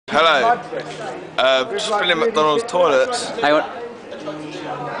Hello. Just filling McDonald's toilets. Hang on.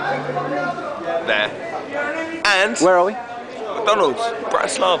 There. And Where are we? McDonald's,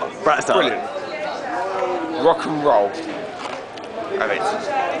 Bratislava. Bratislava. Brilliant. Rock and roll. Have it.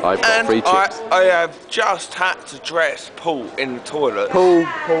 I've got free chips. I have just had to dress Paul in the toilet. Paul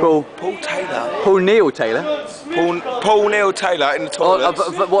Taylor. Paul Neil Taylor. Paul Neil Taylor in the toilet.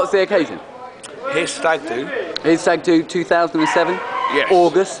 But what's the occasion? His stag do. His stag do 2007. Yes.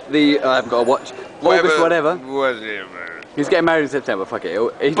 August. I haven't got a watch. August whatever. He's getting married in September. Fuck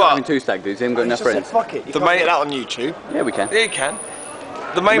it. He's not having two stag do's. He hasn't got enough friends. Fuck it. You can't get that on YouTube. Yeah, we can. Yeah, you can.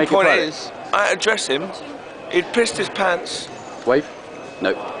 The main point is, I had to dress him. He'd pissed his pants. Wave?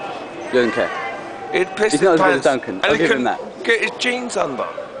 No. He doesn't care. He'd pissed He's his not as good as pants. Duncan. And I'll he give him couldn't that. get his jeans under.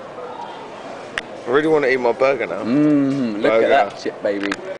 I really want to eat my burger now. Look at that shit, baby.